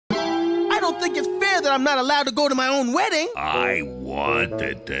don't think it's fair that I'm not allowed to go to my own wedding. I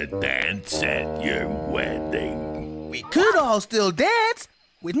wanted to dance at your wedding. We could all still dance.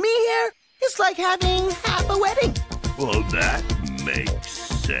 With me here, it's like having half a wedding. Well, that makes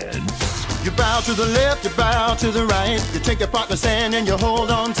sense. You bow to the left, you bow to the right. You take your partner's hand and you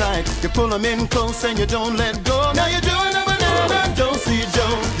hold on tight. You pull them in close and you don't let go. Now you're doing a banana, do-si-do.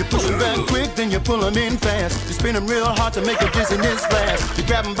 You push them back quick, then you pull them in fast. You spin them real hard to make a dizziness last. You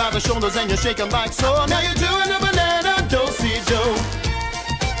grab them by the shoulders and you shake them like so. Now you're doing a banana, do-si-do.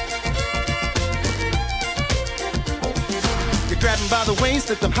 Grab them by the waist,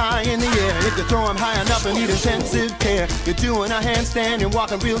 lift them high in the air. If you throw them high enough, you need intensive care. You're doing a handstand and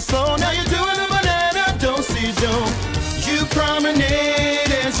walking real slow. Now you're doing a banana, do-si-do. You promenade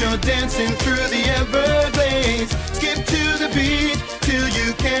as you're dancing through the Everglades. Skip to the beat till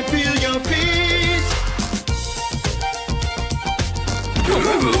you can't feel your feet.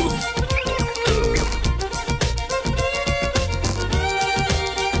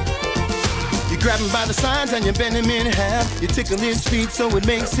 Grab him by the sides and you bend him in half. You tickle his feet so it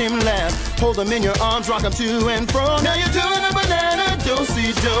makes him laugh. Hold him in your arms, rock him to and fro. Now you're doing a banana,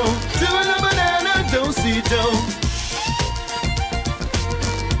 do-si-do. Doing a banana, do-si-do.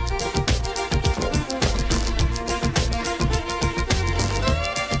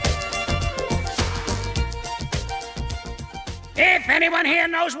 If anyone here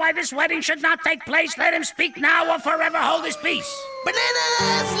knows why this wedding should not take place, let him speak now or forever hold his peace.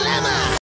 Banana Slammer!